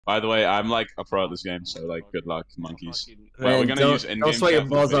By the way, I'm like a pro at this game, so like, good luck, monkeys. Man, Well, we're gonna use in-game don't sweat your chat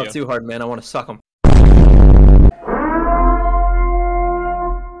for the balls video. off too hard, man. I want to suck them.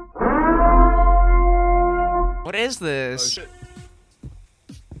 What is this? Oh, shit.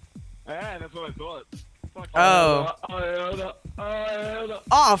 Yeah, that's what I thought. Fuck. Oh.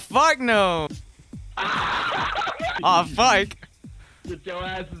 Oh, fuck no. Oh, fuck. Get your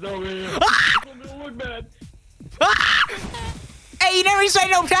asses over here. It's gonna look bad. Hey, you never say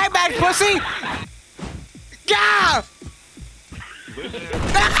no time back, pussy! Go!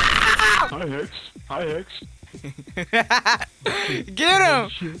 Hi, Hicks. Hi, Hicks. Get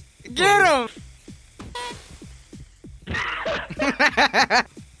him! Get him!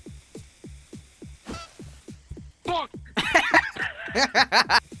 Fuck!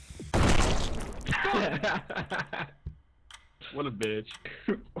 What a bitch.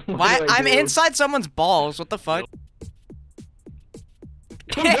 Why? I'm inside someone's balls. What the fuck?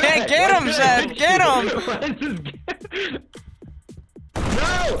 Get him, Zed! Get him!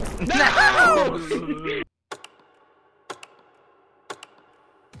 No! No!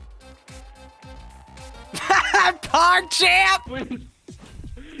 Pog champ!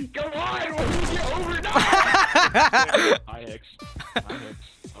 Come on! When you get over now! Hi, Hicks. Hi, Hicks.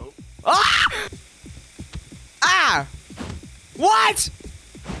 Oh. Ah! Ah! What?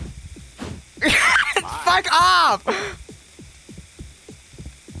 Fuck off!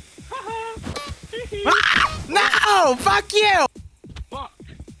 Ah! No! Fuck you! Fuck!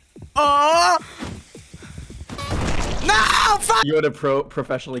 Oh! No! Fuck! You want to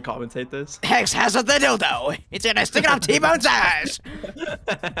professionally commentate this? Hex has a dildo. It's gonna stick it up T-Bone's ass.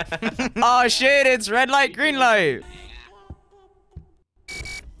 Oh shit! It's red light, green light.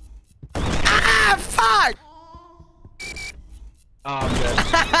 Ah! Fuck! Oh,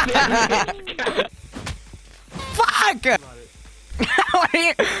 I'm dead. Fuck! What are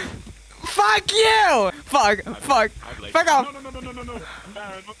you? Fuck you! Fuck! Fuck! Fuck off! No.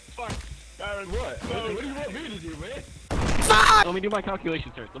 Baron, what the fuck? Baron, what? What do you want me to do, man? Fuck! Let me do my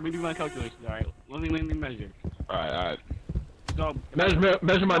calculations first. Alright, let me measure. Alright. So,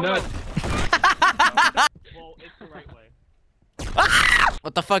 Measure my nuts. well, it's the right way.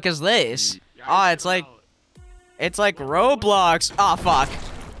 What the fuck is this? Oh, it's like Roblox. Oh fuck!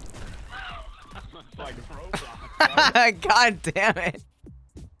 Like Roblox. God damn it!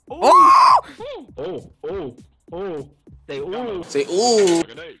 Oh, oh, oh. Say ooh. Say ooh.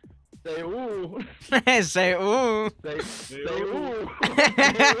 Grenade. Say ooh. Say ooh. Say ooh. There's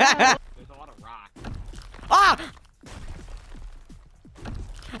a lot of rock. Ah!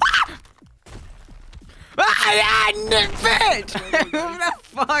 Ah, yeah, bitch! Who the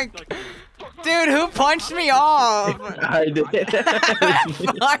fuck? Dude, who punched me off? I did.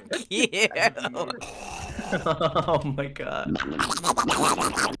 Fuck you! Oh my god.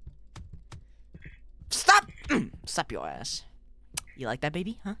 Stop! Stop your ass. You like that,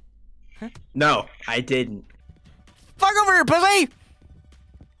 baby? Huh? No, I didn't. Fuck over here, pussy!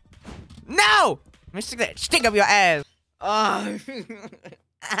 No! Let me stick that stick up your ass. Oh.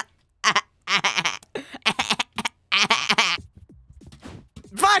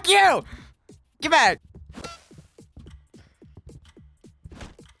 Fuck you! Get back!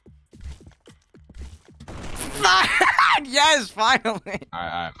 Yes, finally!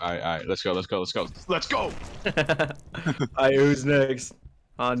 Alright. Let's go. Alright, who's next?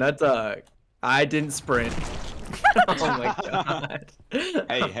 Oh, Nut Dog. I didn't sprint. Oh my god.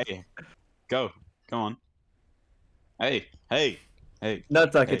 Hey. Go. Come on. Hey.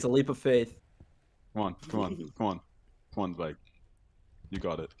 Nut Dog, Hey. it's a leap of faith. Come on, Blake. You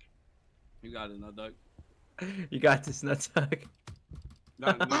got it. You got it, no dog. You got this, Nut Dog.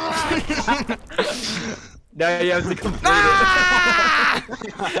 No. Now you have to complete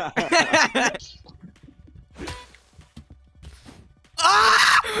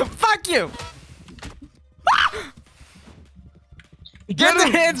Ah! Fuck you! Get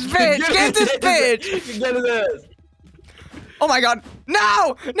this bitch! Get this bitch! Get this! Oh my god!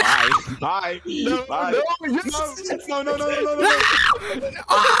 No! No! Bye. No, Bye. no, No.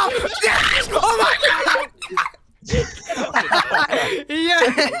 Oh! Yes! Oh my god!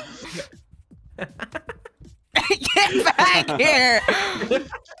 Yeah! Get back here!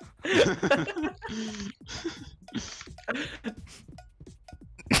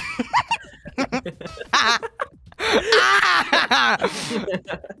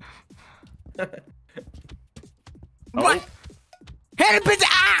 What? Hit it, bitch!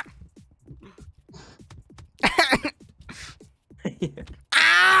 Ah!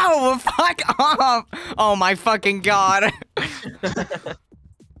 Ow! Fuck off! Oh my fucking god!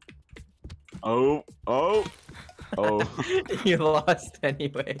 Oh. Oh. You lost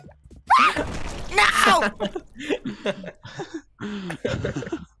anyway. No!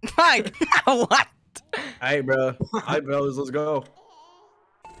 Mike, what? Alright, bro. Alright, bros. Let's go.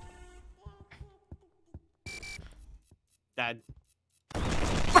 Dad.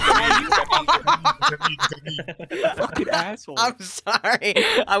 Fucking asshole. I'm sorry.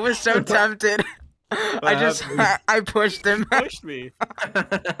 I was so tempted. happened? I pushed him. Pushed me.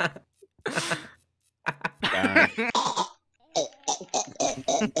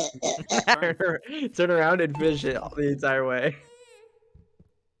 Turn around and fish it all the entire way.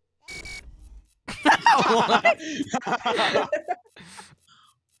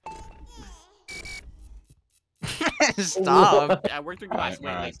 Stop. I worked with glass. Wait,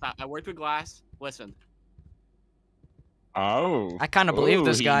 Alright. wait, stop. I worked with glass. Listen. Oh. I kind of believe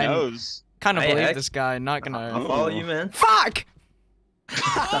this Ooh, guy. He knows. Kind of Hey, believe X. this guy. Not I'll gonna. follow you, man. Fuck!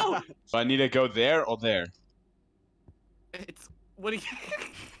 Oh! So I need to go there or there. It's what do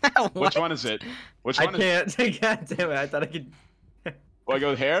you? Which one is it? Which I one is it? can't. God damn it! I thought I could. Do I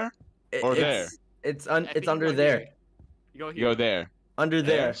go here? Or there? It's I think it's you under go there. here. You go You here. go there. Under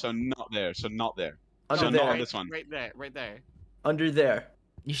there. So not there. So not there. Under so there. not on this one. Right there. Right there. Under there.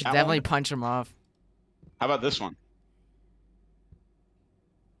 You should That definitely one? punch him off. How about this one?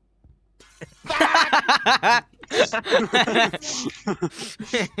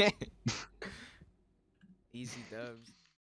 Easy dubs.